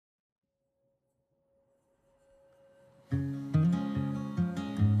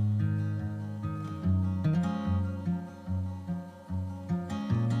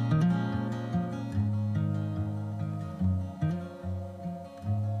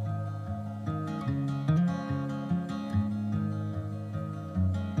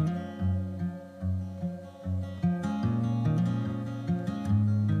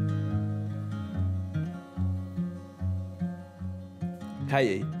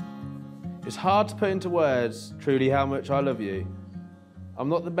Katie, it's hard to put into words truly how much I love you. I'm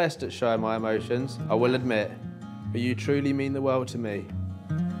not the best at showing my emotions, I will admit, but you truly mean the world to me.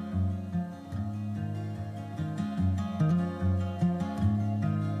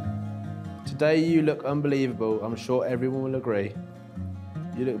 Today you look unbelievable, I'm sure everyone will agree.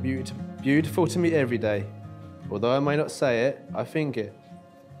 You look beautiful to me every day. Although I may not say it, I think it.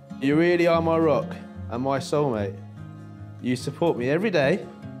 You really are my rock and my soulmate. You support me every day,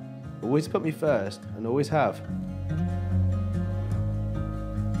 always put me first, and always have.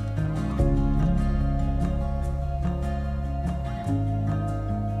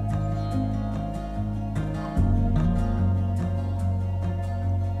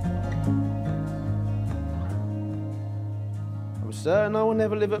 I'm certain I will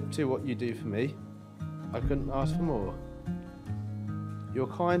never live up to what you do for me. I couldn't ask for more. You're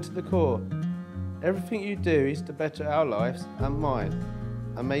kind to the core. Everything you do is to better our lives and mine,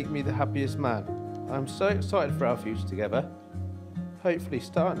 and make me the happiest man. I'm so excited for our future together, hopefully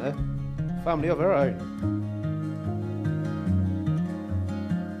starting a family of our own.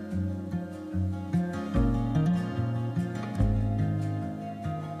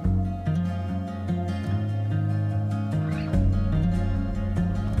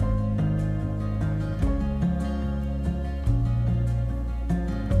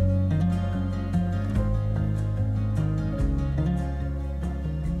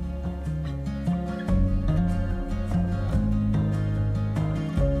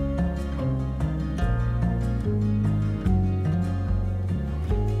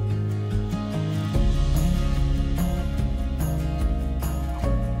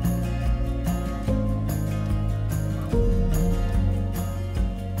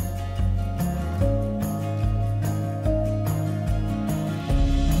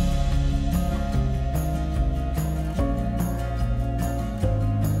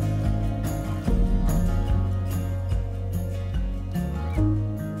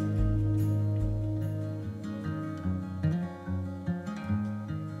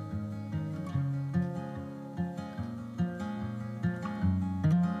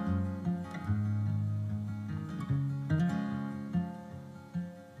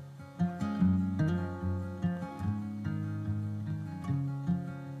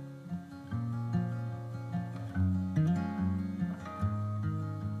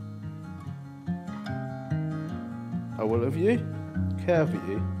 I will love you, care for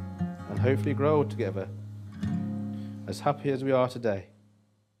you, and hopefully grow old together, as happy as we are today.